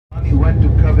went to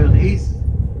cover his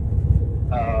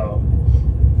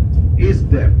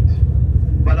debt.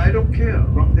 But I don't care, as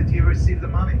long that he received the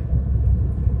money.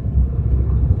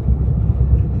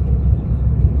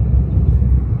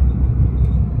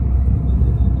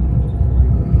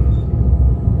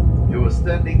 He was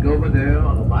standing over there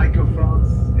on the microphones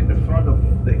in the front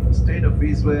of the State of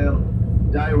Israel,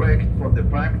 direct from the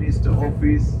Prime Minister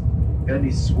office, and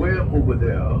he swear over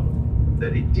there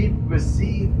that he didn't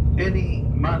receive any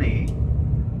money.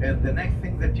 And the next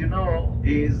thing that you know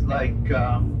is like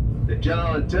the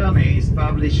General Attorney is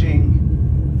publishing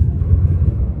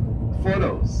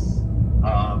photos,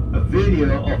 a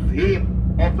video of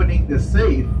him opening the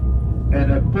safe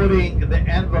and putting the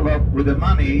envelope with the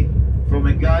money from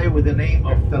a guy with the name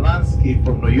of Talansky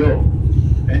from New York.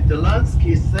 And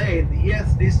Talansky said,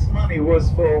 yes, this money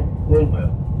was for Ulmer.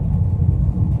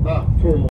 For